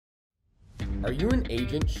Are you an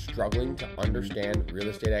agent struggling to understand real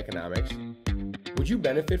estate economics? Would you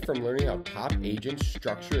benefit from learning how top agents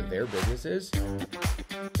structure their businesses?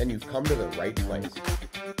 Then you've come to the right place.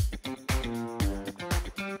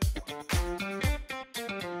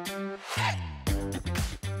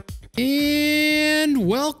 And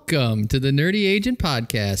welcome to the Nerdy Agent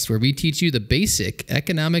Podcast, where we teach you the basic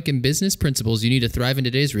economic and business principles you need to thrive in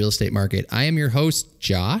today's real estate market. I am your host,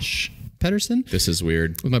 Josh Pettersen. This is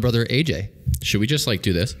weird. With my brother, AJ. Should we just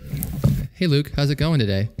do this? Hey, Luke, how's it going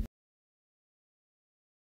today?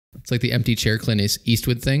 It's like the empty chair Clint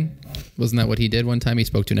Eastwood thing. Wasn't that what he did one time? He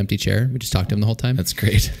spoke to an empty chair. We just talked to him the whole time. That's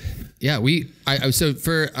great. Yeah, so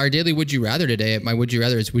for our daily Would You Rather today, my Would You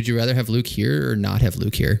Rather is, would you rather have Luke here or not have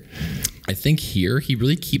Luke here? I think here he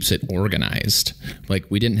really keeps it organized. Like,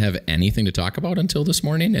 we didn't have anything to talk about until this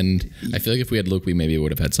morning, and I feel like if we had Luke, we maybe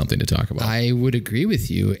would have had something to talk about. I would agree with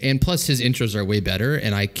you. And plus, his intros are way better,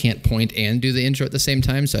 and I can't point and do the intro at the same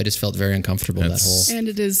time, so I just felt very uncomfortable that whole... And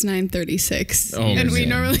it is 9:36, Oh, and we man.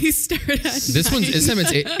 normally start at This time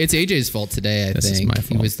it's AJ's fault today, I think. This is my fault.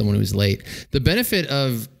 He was the one who was late. The benefit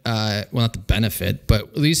of, well, not the benefit, but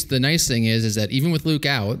at least the nice thing is that even with Luke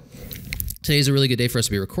out, today's a really good day for us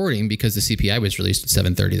to be recording because the CPI was released at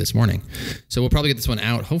 7:30 this morning. So we'll probably get this one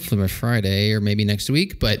out hopefully by Friday or maybe next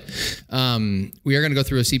week. But we are going to go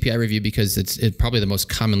through a CPI review because it's probably the most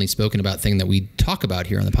commonly spoken about thing that we talk about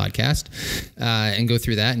here on the podcast, and go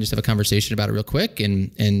through that and just have a conversation about it real quick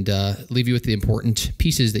and leave you with the important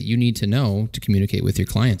pieces that you need to know to communicate with your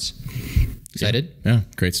clients. Excited? Yeah,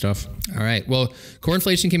 great stuff. All right. Well, core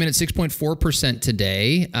inflation came in at 6.4%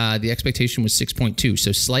 today. The expectation was 6.2%,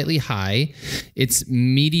 so slightly high. It's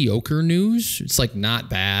mediocre news. It's like not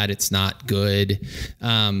bad. It's not good.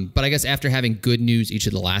 But I guess after having good news each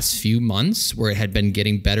of the last few months where it had been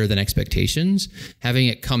getting better than expectations, having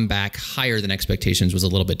it come back higher than expectations was a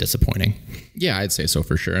little bit disappointing. Yeah, I'd say so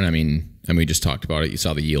for sure. And I mean, we just talked about it. You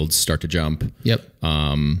saw the yields start to jump. Yep.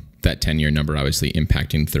 That 10-year number obviously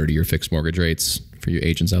impacting 30-year fixed mortgage rates for you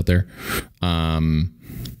agents out there.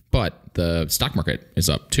 But the stock market is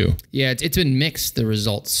up too. Yeah, it's been mixed, the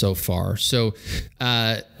results so far. So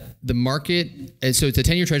the market, so the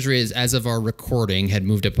 10-year treasury is, as of our recording, had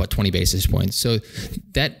moved up about 20 basis points. So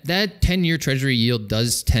that 10-year treasury yield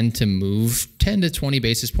does tend to move 10 to 20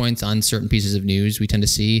 basis points on certain pieces of news. We tend to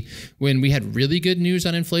see when we had really good news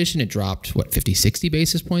on inflation, it dropped, 50, 60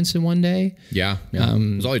 basis points in one day? Yeah. It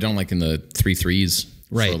was all done like in the 3.3s.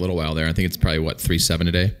 Right. For a little while there. I think it's probably 3.7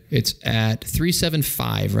 today. It's at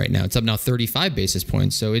 3.75 right now. It's up now 35 basis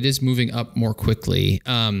points. So it is moving up more quickly.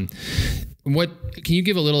 Can you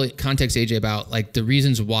give a little context, AJ, about like the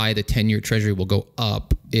reasons why the 10-year treasury will go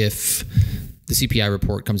up if the CPI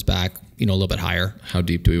report comes back, a little bit higher? How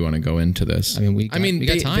deep do we want to go into this? We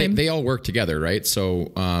got time. They all work together, right?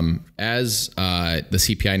 So as the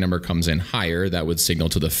CPI number comes in higher, that would signal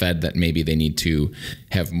to the Fed that maybe they need to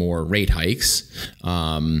have more rate hikes,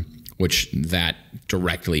 which that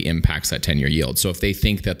directly impacts that 10-year yield. So if they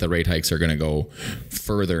think that the rate hikes are going to go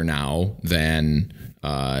further now than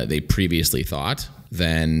they previously thought,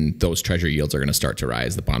 then those treasury yields are going to start to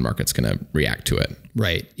rise. The bond market's going to react to it.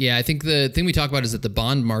 Right. Yeah. I think the thing we talk about is that the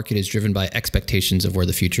bond market is driven by expectations of where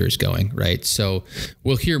the future is going. Right. So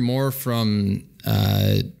we'll hear more from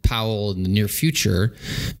Powell in the near future,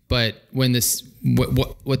 but when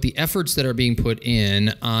what the efforts that are being put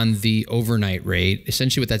in on the overnight rate,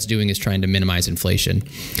 essentially what that's doing is trying to minimize inflation.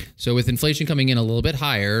 So with inflation coming in a little bit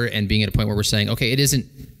higher and being at a point where we're saying, okay, it isn't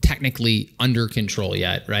technically under control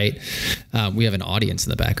yet, right? We have an audience in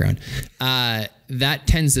the background. That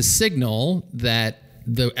tends to signal that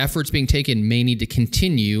the efforts being taken may need to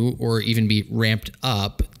continue or even be ramped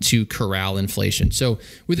up to corral inflation. So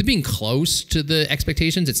with it being close to the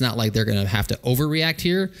expectations, it's not like they're going to have to overreact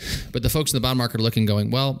here, but the folks in the bond market are looking going,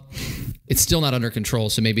 well, it's still not under control,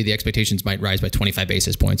 so maybe the expectations might rise by 25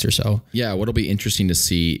 basis points or so. Yeah, what'll be interesting to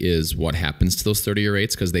see is what happens to those 30-year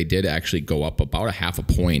rates, because they did actually go up about a half a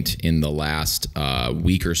point in the last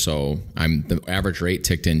week or so. The average rate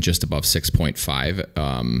ticked in just above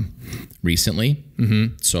 6.5 recently.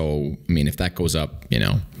 Mm-hmm. So, if that goes up,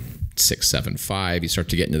 6.75, you start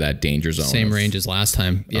to get into that danger zone. Same range as last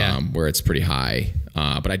time. Yeah. Where it's pretty high.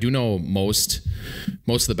 But I do know most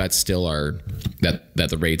of the bets still are that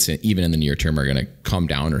the rates, even in the near term, are going to come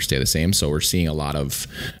down or stay the same. So we're seeing a lot of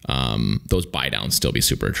those buy downs still be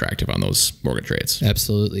super attractive on those mortgage rates.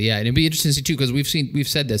 Absolutely. Yeah. And it'd be interesting to see too, because we've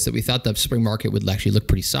said this, that we thought the spring market would actually look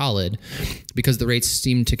pretty solid because the rates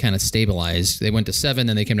seemed to kind of stabilize. They went to 7,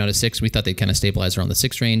 then they came down to 6. We thought they'd kind of stabilize around the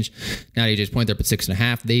 6 range. Now at AJ's point, they're up at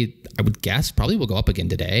 6.5. I would guess probably will go up again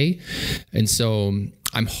today. And so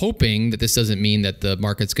I'm hoping that this doesn't mean that the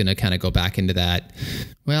market's going to kind of go back into that.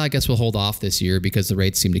 Well, I guess we'll hold off this year because the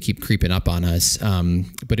rates seem to keep creeping up on us.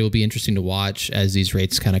 But it will be interesting to watch as these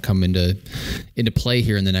rates kind of come into play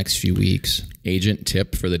here in the next few weeks. Agent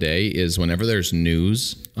tip for the day is whenever there's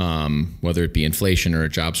news, whether it be inflation or a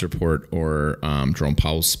jobs report or Jerome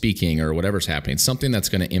Powell speaking or whatever's happening, something that's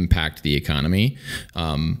going to impact the economy.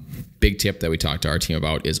 Big tip that we talked to our team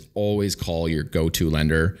about is always call your go-to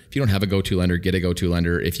lender. If you don't have a go-to lender, get a go-to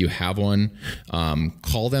lender. If you have one,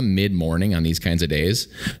 call them mid-morning on these kinds of days.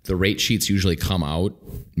 The rate sheets usually come out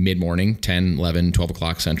mid-morning, 10, 11, 12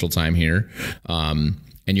 o'clock Central Time here. And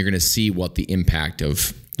you're going to see what the impact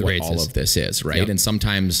of what all of this is, right? Yep. And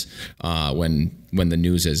sometimes when the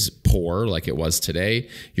news is poor, like it was today,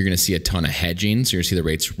 you're going to see a ton of hedging. So you're going to see the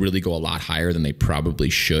rates really go a lot higher than they probably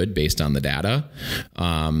should based on the data.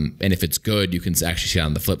 And if it's good, you can actually see it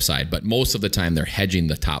on the flip side. But most of the time, they're hedging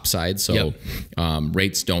the top side. So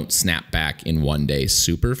rates don't snap back in one day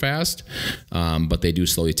super fast, but they do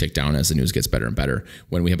slowly tick down as the news gets better and better.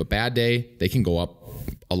 When we have a bad day, they can go up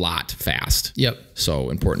a lot fast. Yep. So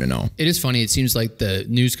important to know. It is funny. It seems like the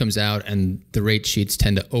news comes out and the rate sheets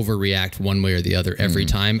tend to overreact one way or the other every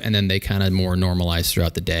time, and then they kind of more normalize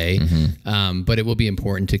throughout the day. But it will be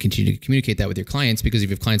important to continue to communicate that with your clients, because if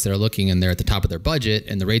you have clients that are looking and they're at the top of their budget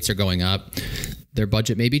and the rates are going up, their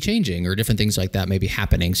budget may be changing or different things like that may be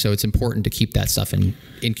happening. So it's important to keep that stuff in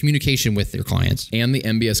communication with your clients. And the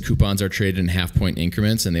MBS coupons are traded in 0.5 point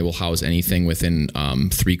increments, and they will house anything within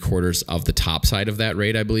 3/4 of the top side of that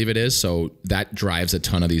rate, I believe it is. So that drives a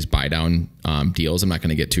ton of these buy down deals. I'm not going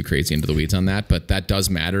to get too crazy into the weeds on that, but that does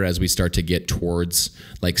matter as we start to get towards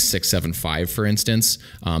like 6.75, for instance.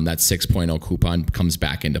 That 6.0 coupon comes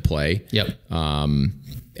back into play. Yep. And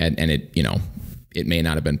it, it may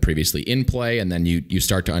not have been previously in play, and then you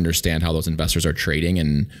start to understand how those investors are trading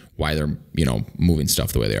and why they're moving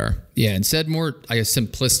stuff the way they are. Yeah, and said more, I guess,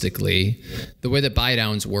 simplistically, the way that buy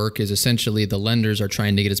downs work is essentially the lenders are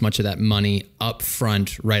trying to get as much of that money up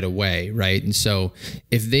front right away, right? And so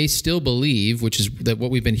if they still believe, which is that what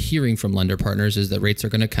we've been hearing from lender partners, is that rates are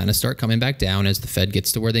going to kind of start coming back down as the Fed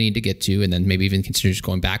gets to where they need to get to, and then maybe even continues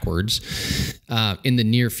going backwards in the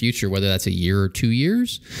near future, whether that's a year or 2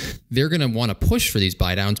 years, they're going to want to push for these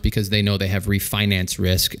buy downs because they know they have refinance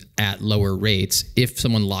risk at lower rates. If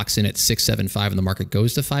someone locks in at 6.75 and the market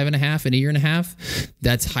goes to 5.5 in a year and a half,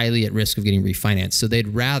 that's highly at risk of getting refinanced. So they'd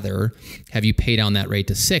rather have you pay down that rate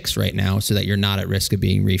to 6 right now so that you're not at risk of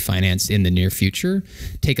being refinanced in the near future.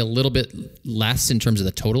 Take a little bit less in terms of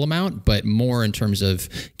the total amount, but more in terms of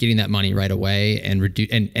getting that money right away and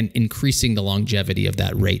increasing the longevity of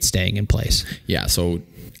that rate staying in place. Yeah. So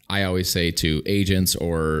I always say to agents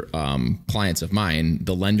or clients of mine,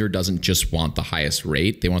 the lender doesn't just want the highest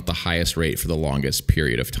rate. They want the highest rate for the longest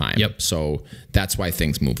period of time. Yep. So that's why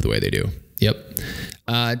things move the way they do. Yep.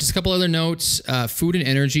 Just a couple other notes. Food and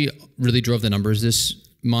energy really drove the numbers this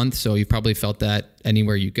month, so you probably felt that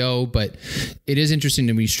anywhere you go, but it is interesting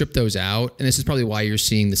when you strip those out, and this is probably why you're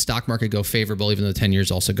seeing the stock market go favorable even though the 10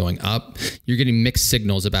 years also going up. You're getting mixed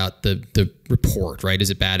signals about the report, right?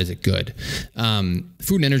 Is it bad? Is it good?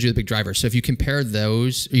 Food and energy are the big driver. So if you compare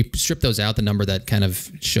those, you strip those out, the number that kind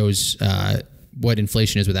of shows what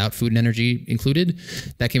inflation is without food and energy included,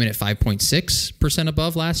 that came in at 5.6%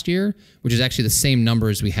 above last year, which is actually the same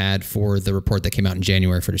numbers we had for the report that came out in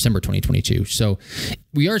January for December 2022. So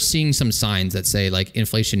we are seeing some signs that say like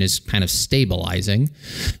inflation is kind of stabilizing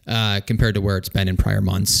compared to where it's been in prior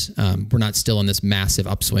months. We're not still in this massive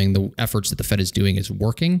upswing. The efforts that the Fed is doing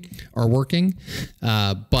are working.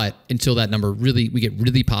 But until that number we get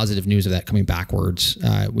really positive news of that coming backwards,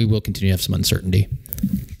 we will continue to have some uncertainty.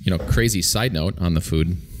 Crazy side note on the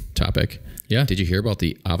food topic. Yeah. Did you hear about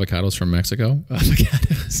the avocados from Mexico?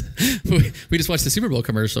 Avocados. We just watched the Super Bowl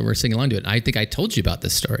commercial. We're singing along to it. I think I told you about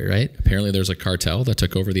this story, right? Apparently there's a cartel that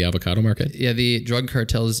took over the avocado market. Yeah, the drug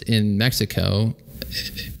cartels in Mexico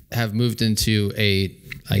have moved into a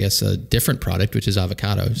different product, which is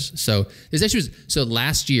avocados. So this issue is, so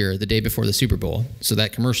last year, the day before the Super Bowl, so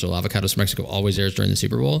that commercial, Avocados from Mexico, always airs during the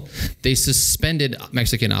Super Bowl. They suspended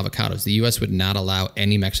Mexican avocados. The U.S. would not allow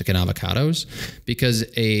any Mexican avocados because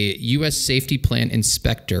a U.S. safety plant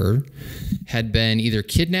inspector had been either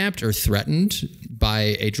kidnapped or threatened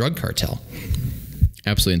by a drug cartel.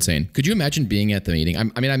 Absolutely insane. Could you imagine being at the meeting? I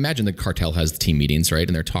imagine the cartel has the team meetings, right?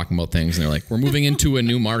 And they're talking about things and they're like, we're moving into a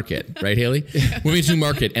new market, right, Haley? Yeah. Moving into a new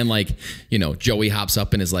market. And Joey hops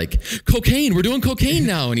up and is like, cocaine, we're doing cocaine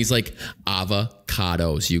now. And he's like, avocado.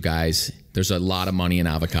 avocados, you guys. There's a lot of money in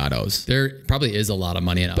avocados. There probably is a lot of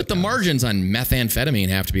money in avocados. But the margins on methamphetamine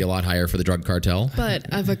have to be a lot higher for the drug cartel. But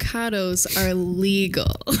avocados are legal.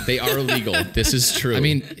 They are legal. This is true. I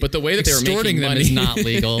mean, but the way that they were extorting making them money is not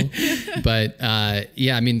legal. But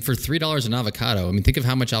yeah, I mean, for $3 an avocado, I mean, think of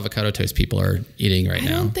how much avocado toast people are eating right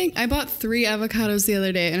now. I bought 3 avocados the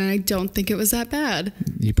other day, and I don't think it was that bad.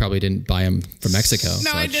 You probably didn't buy them from Mexico.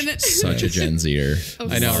 No, I didn't. Such a Gen Zer.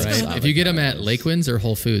 I know, right? If you get them at Lakewinds or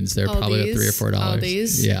Whole Foods, they're probably $3 or $4.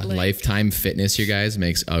 Aldi's, Yeah. Lifetime Fitness, you guys,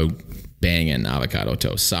 makes a banging avocado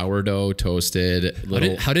toast. Sourdough, toasted,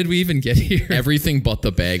 How did we even get here? everything but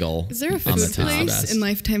the bagel. Is there a on food the top. place in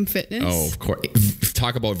Lifetime Fitness? Oh, of course.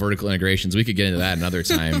 Talk about vertical integrations. We could get into that another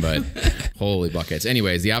time, but holy buckets.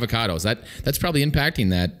 Anyways, the avocados, that's probably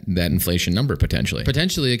impacting that inflation number potentially.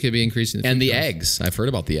 Potentially, it could be increasing. And the eggs. I've heard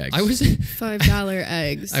about the eggs. I was $5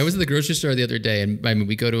 eggs. I was at the grocery store the other day, and I mean,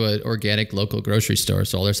 we go to an organic local grocery store,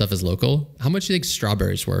 so all their stuff is local. How much do you think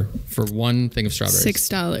strawberries were for one thing of strawberries?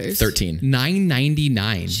 $6. 13. $9.99.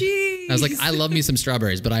 Jeez. I was like, I love me some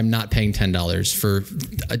strawberries, but I'm not paying $10 for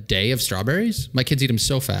a day of strawberries. My kids eat them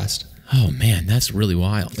so fast. Oh man, that's really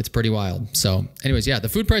wild. It's pretty wild. So anyways, yeah, the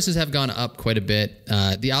food prices have gone up quite a bit.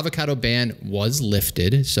 The avocado ban was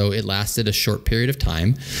lifted, so it lasted a short period of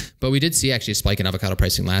time. But we did see actually a spike in avocado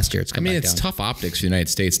pricing last year. It's come back it's down. tough optics for the United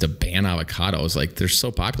States to ban avocados. Like, they're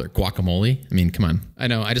so popular. Guacamole. I mean, come on. I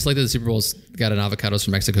know. I just like that the Super Bowl's got an avocados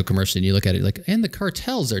from Mexico commercial, and you look at it like, and the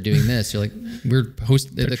cartels are doing this. You're like,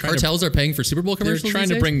 the cartels are paying for Super Bowl They're commercials. trying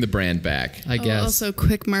to bring the brand back. I guess. Also,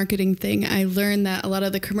 quick marketing thing. I learned that a lot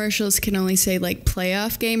of the commercials can only say like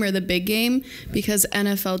playoff game or the big game because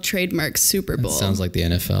NFL trademarks Super Bowl. Sounds like the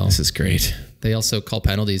NFL. This is great. They also call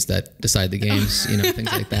penalties that decide the games,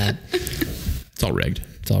 things like that. It's all rigged.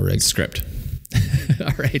 It's all rigged. Script.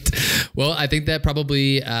 All right. Well, I think that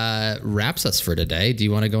probably wraps us for today. Do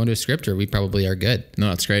you want to go into a script, or we probably are good? No,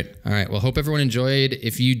 that's great. All right. Well, hope everyone enjoyed.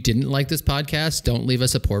 If you didn't like this podcast, don't leave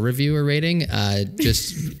us a poor review or rating.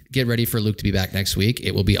 Just get ready for Luke to be back next week.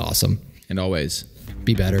 It will be awesome. And always,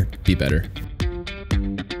 Be better. be better.